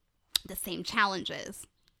the same challenges.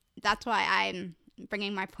 That's why I'm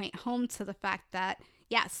bringing my point home to the fact that,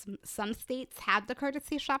 yes, some states have the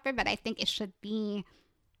courtesy shopper, but I think it should be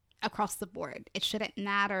across the board. It shouldn't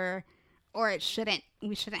matter, or we shouldn't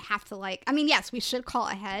have to, like, I mean, yes, we should call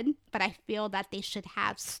ahead, but I feel that they should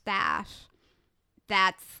have staff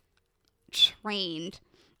that's trained.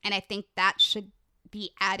 And I think that should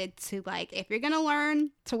be added to, like, if you're going to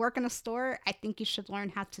learn to work in a store, I think you should learn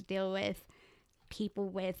how to deal with people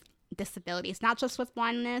with disabilities, not just with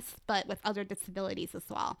blindness, but with other disabilities as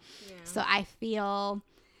well. Yeah. So I feel,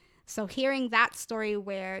 so hearing that story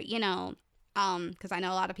where, you know, because I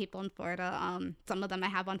know a lot of people in Florida, some of them I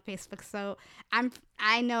have on Facebook. So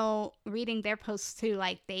I know reading their posts too,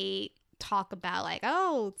 like they talk about like,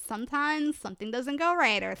 oh, sometimes something doesn't go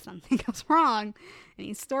right or something goes wrong in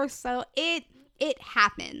these stores. So it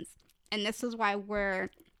happens. And this is why we're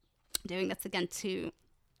doing this again, to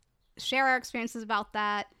share our experiences about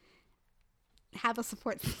that, have a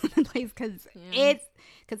support system in place, because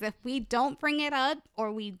if we don't bring it up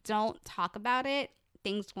or we don't talk about it,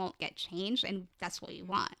 things won't get changed, and that's what we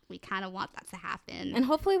want. We kind of want that to happen, and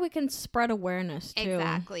hopefully we can spread awareness too.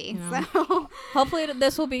 Exactly. You know? So hopefully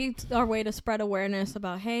this will be our way to spread awareness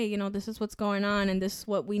about, hey, you know, this is what's going on and this is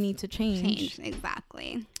what we need to change.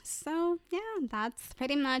 Exactly. So yeah, that's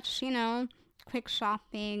pretty much, you know, quick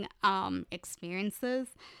shopping experiences.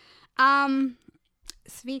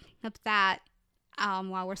 Speaking of that,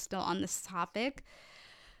 while we're still on this topic,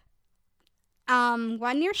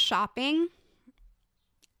 when you're shopping,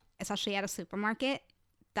 especially at a supermarket,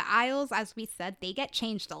 the aisles, as we said, they get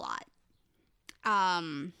changed a lot.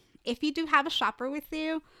 If you do have a shopper with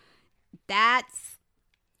you, that's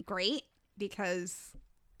great, because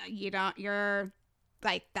you're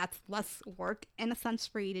like, that's less work in a sense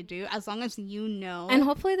for you to do, as long as you know. And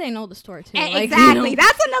hopefully they know the store too. Exactly. You know?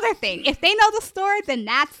 That's another thing. If they know the store, then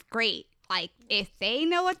that's great. Like, if they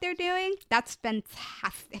know what they're doing, that's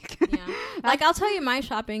fantastic. Yeah. Like, I'll tell you my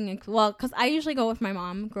shopping, well, because I usually go with my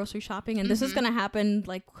mom grocery shopping, and this is going to happen,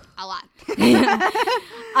 like, a lot.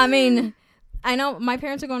 I mean, I know my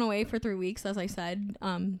parents are going away for 3 weeks, as I said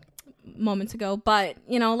moments ago, but,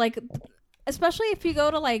 you know, like, especially if you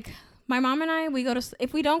go to, like, my mom and I,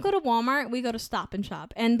 if we don't go to Walmart, we go to Stop and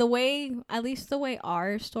Shop. And at least the way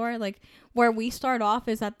our store, like, where we start off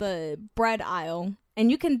is at the bread aisle. And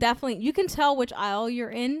you can tell which aisle you're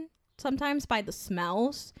in sometimes by the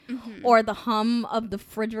smells or the hum of the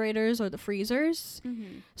refrigerators or the freezers.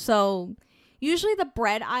 So usually the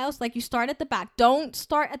bread aisles, like, you start at the back. Don't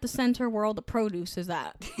start at the center where all the produce is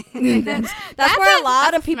at. that's where a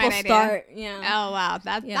lot of people start. Yeah. Oh, wow.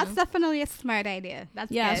 That's definitely a smart idea. That's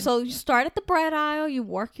good. So you start at the bread aisle. You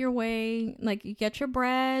work your way. Like, you get your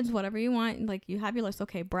breads, whatever you want. Like, you have your list.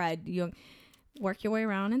 Okay, bread. You work your way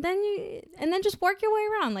around, and then just work your way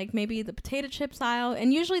around, like maybe the potato chips aisle,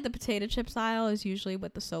 and usually the potato chips aisle is usually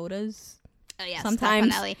with the sodas. Oh yes, sometimes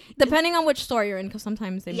definitely. Depending on which store you're in, because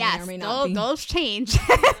sometimes they may or may not be. Those change.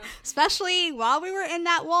 Especially while we were in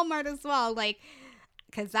that Walmart as well, like,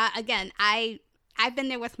 because that, again, I've been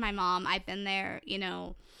there with my mom. I've been there, you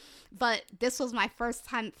know, but this was my first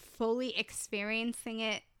time fully experiencing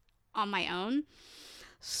it on my own.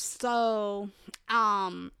 So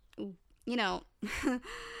you know,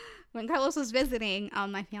 when Carlos was visiting,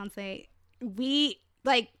 my fiance, we,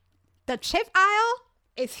 like, the chip aisle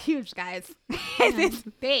is huge, guys. It's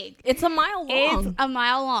big. It's a mile long. It's a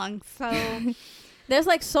mile long. So there's,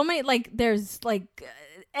 like, so many, like, there's, like,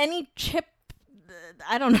 any chip,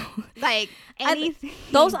 I don't know. Like, anything.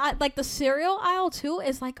 Those, like, the cereal aisle, too,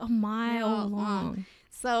 is, like, a mile long.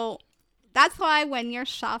 So that's why when you're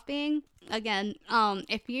shopping, again,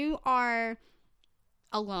 if you are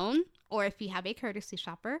alone, or if you have a courtesy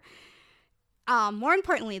shopper. More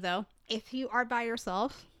importantly, though, if you are by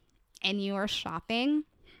yourself and you are shopping,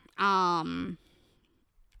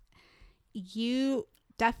 you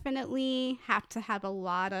definitely have to have a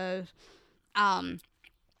lot of,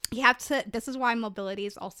 this is why mobility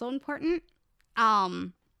is also important.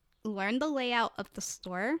 Learn the layout of the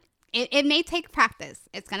store. It may take practice.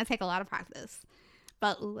 It's going to take a lot of practice.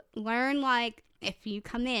 But learn, like, if you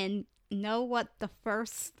come in, know what the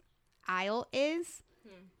first aisle is,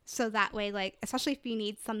 so that way, like, especially if you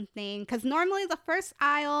need something, because normally the first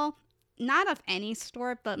aisle, not of any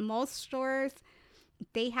store, but most stores,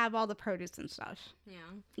 they have all the produce and stuff. Yeah,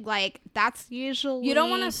 like, that's usually, you don't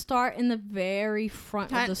want to start in the very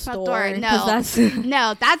front of the store.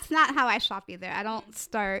 No, that's not how I shop either. I don't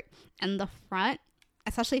start in the front,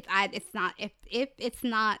 especially if it's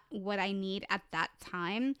not what I need at that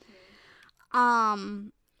time.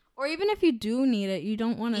 Or even if you do need it, you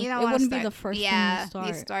don't want to. It wouldn't be the first thing you start.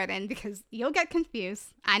 You start in because you'll get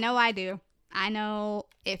confused. I know I do. I know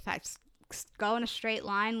if I go in a straight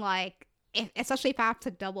line, like especially if I have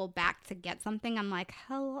to double back to get something, I'm like,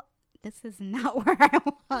 hell, this is not where I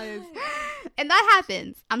was. And that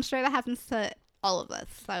happens. I'm sure that happens to all of us.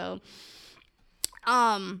 So,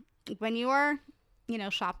 when you are,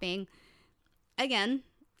 shopping, again,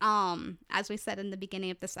 as we said in the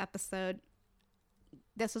beginning of this episode,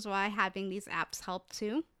 this is why having these apps help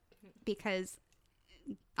too, because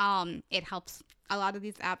it helps. A lot of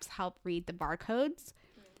these apps help read the barcodes,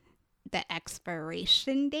 the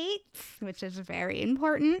expiration dates, which is very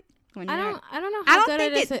important. I don't know how good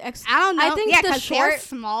it is. I don't know. I think the short, they're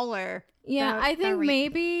smaller. Yeah, I think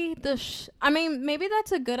maybe maybe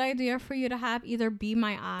that's a good idea for you to have either Be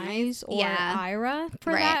My Eyes or Aira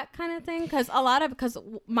for that kind of thing. Because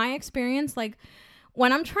my experience, like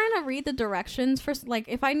when I'm trying to read the directions for, like,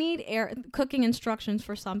 if I need cooking instructions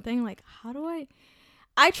for something, like how do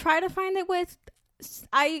I try to find it with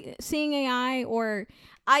Seeing AI, or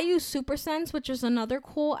I use SuperSense, which is another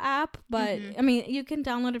cool app, but I mean, you can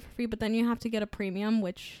download it for free, but then you have to get a premium,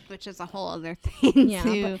 which is a whole other thing. Yeah,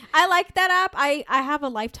 but I like that app. I have a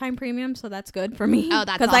lifetime premium, so that's good for me. Oh,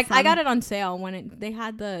 that's awesome. Like I got it on sale when they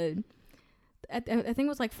had I think it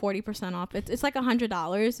was like 40% off. It's like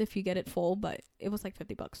 $100 if you get it full, but it was like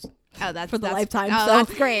 $50. Oh, that's for the lifetime. Oh, so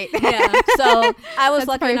that's great. Yeah, so I was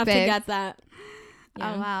lucky enough to get that.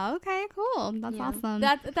 Yeah. Oh wow, okay, cool. That's awesome.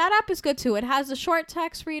 That app is good too. It has the short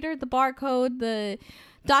text reader, the barcode, the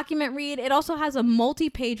document read. It also has a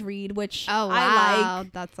multi-page read, which I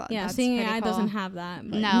like. That's Seeing AI cool. doesn't have that.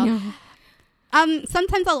 But, no.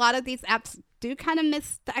 Sometimes a lot of these apps do kind of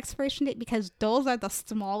miss the expiration date because those are the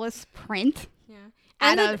smallest print.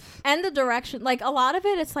 Yeah. And the direction, like a lot of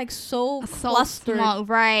it, it's like so clustered small,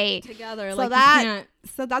 right together. So like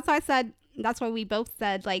so that's why I said. That's why we both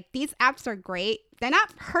said, like, these apps are great. They're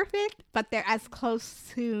not perfect, but they're as close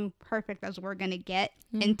to perfect as we're going to get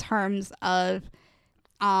in terms of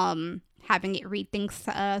having it read things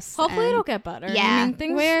to us. Hopefully it'll get better. Yeah. I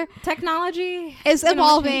mean, technology is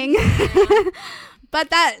evolving. But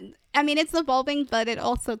it's evolving, but it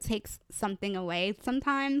also takes something away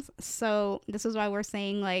sometimes. So this is why we're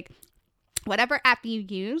saying, like, whatever app you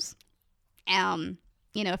use,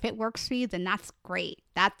 if it works for you, then that's great.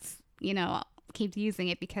 That's, keep using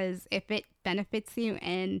it, because if it benefits you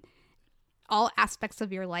in all aspects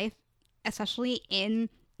of your life, especially in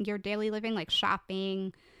your daily living, like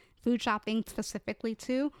shopping, food shopping specifically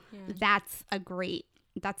too, that's a great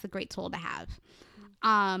tool to have.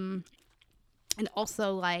 And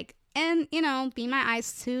also Be My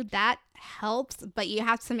Eyes too, that helps, but you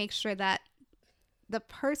have to make sure that the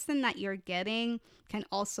person that you're getting can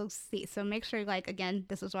also see. So make sure, like, again,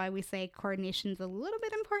 this is why we say coordination is a little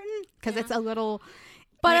bit important, because it's a little.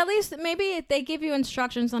 But at least maybe they give you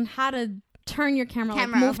instructions on how to turn your camera like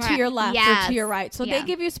move to your left or to your right. So they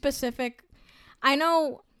give you specific. I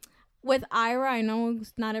know with Aira, I know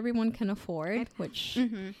not everyone can afford, which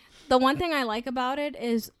the one thing I like about it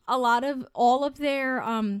is all of their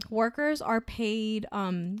workers are paid.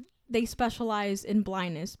 They specialize in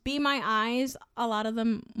blindness. Be My Eyes,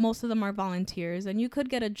 most of them are volunteers, and you could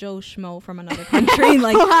get a Joe Schmo from another country,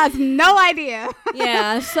 like who has no idea.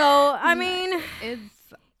 Yeah, so I mean,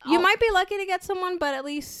 you might be lucky to get someone, but at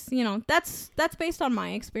least that's based on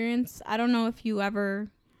my experience. I don't know if you ever.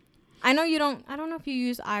 I know you don't. I don't know if you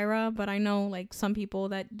use Aira, but I know like some people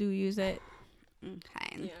that do use it.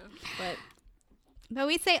 Okay. Yeah, but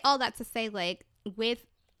we say all that to say, like, with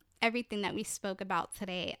everything that we spoke about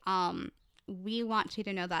today, we want you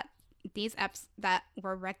to know that these apps that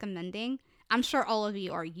we're recommending, I'm sure all of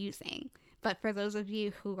you are using, but for those of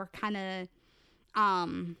you who are kind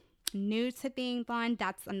of new to being blind,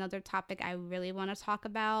 that's another topic I really want to talk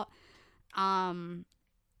about.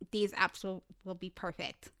 These apps will be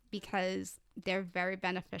perfect because they're very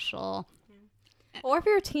beneficial. Or if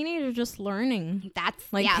you're a teenager just learning, that's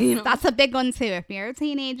that's a big one too. If you're a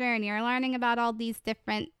teenager and you're learning about all these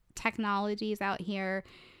different technologies out here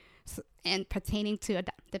and pertaining to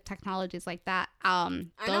adaptive technologies like that, I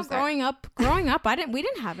know growing up we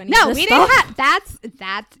didn't have any. No, of this we stuff. didn't have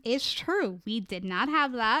that is true. We did not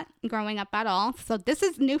have that growing up at all. So this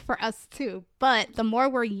is new for us too. But the more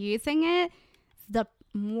we're using it, the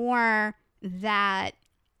more that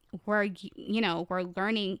we're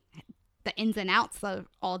learning the ins and outs of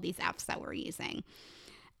all these apps that we're using.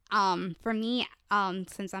 For me,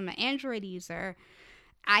 since I'm an Android user,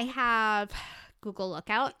 I have Google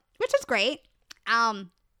Lookout, which is great.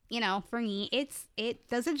 for me, it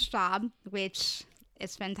does its job, which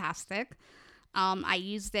is fantastic. I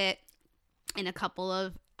used it in a couple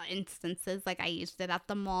of instances. Like I used it at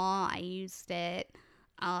the mall. I used it,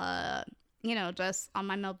 just on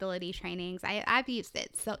my mobility trainings. I've used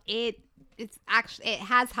it. So it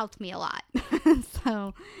has helped me a lot.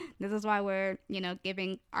 So this is why we're,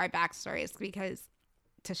 giving our backstories, because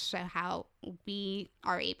to show how we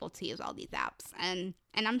are able to use all these apps. And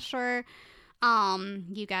I'm sure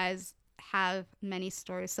you guys have many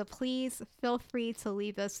stories. So please feel free to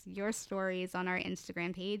leave us your stories on our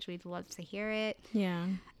Instagram page. We'd love to hear it. Yeah.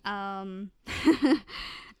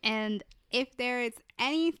 And if there is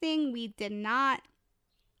anything we did not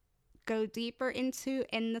go deeper into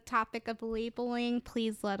in the topic of labeling,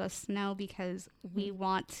 please let us know, because we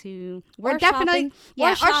want to. We're definitely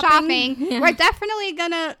shopping. Yeah. We're definitely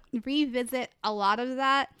gonna revisit a lot of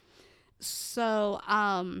that. So,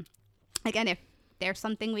 again, if there's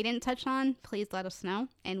something we didn't touch on, please let us know,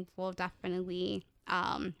 and we'll definitely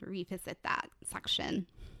revisit that section.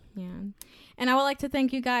 Yeah. And I would like to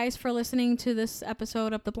thank you guys for listening to this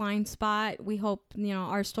episode of The Blind Spot. We hope,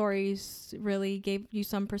 our stories really gave you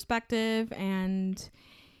some perspective, and,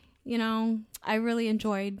 I really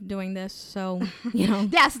enjoyed doing this. So,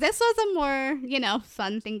 Yes, this was a more,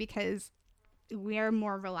 fun thing, because we're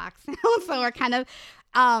more relaxed now. So we're kind of,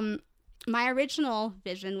 my original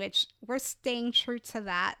vision, which we're staying true to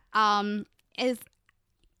that, is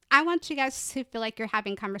I want you guys to feel like you're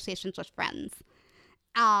having conversations with friends.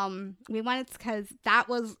 We wanted, because that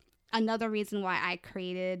was another reason why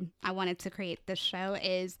I wanted to create this show,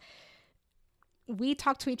 is we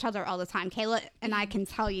talk to each other all the time. Kayla and I can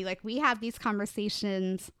tell you, like, we have these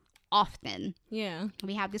conversations often. Yeah.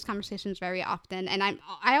 We have these conversations very often. And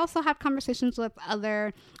I also have conversations with a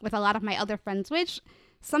lot of my other friends, which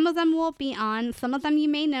some of them will be on, some of them you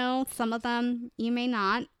may know, some of them you may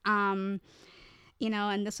not. And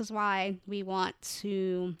this is why we want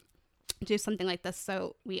to do something like this,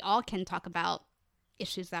 so we all can talk about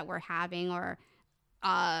issues that we're having, or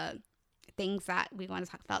things that we want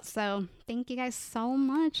to talk about. So thank you guys so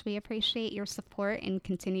much. We appreciate your support and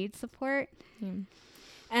continued support. Yeah.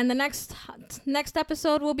 And the next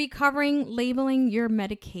episode will be covering labeling your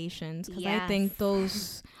medications, because I think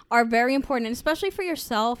those are very important, and especially for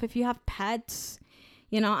yourself if you have pets.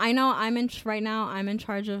 I know I'm in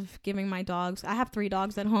charge of giving my dogs. I have 3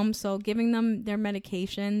 dogs at home, so giving them their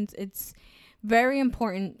medications, it's very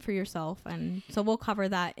important for yourself. And so we'll cover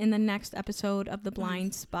that in the next episode of The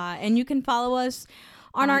Blind Spot. And you can follow us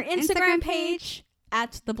on our Instagram page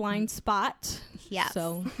at The Blind Spot. Yeah.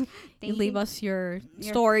 So you leave us your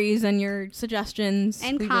stories and your suggestions.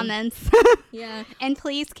 And comments. Yeah. And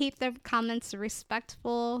please keep the comments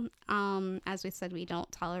respectful. As we said, we don't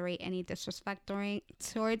tolerate any disrespect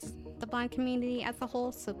towards the blind community as a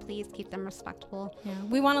whole. So please keep them respectful. Yeah.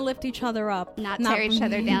 We want to lift each other up. Not tear each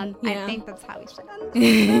other down. Yeah. I think that's how we should end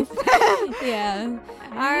this. Yeah.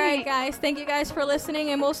 All right, guys. Thank you guys for listening,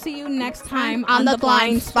 and we'll see you next time on The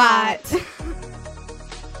Blind Spot.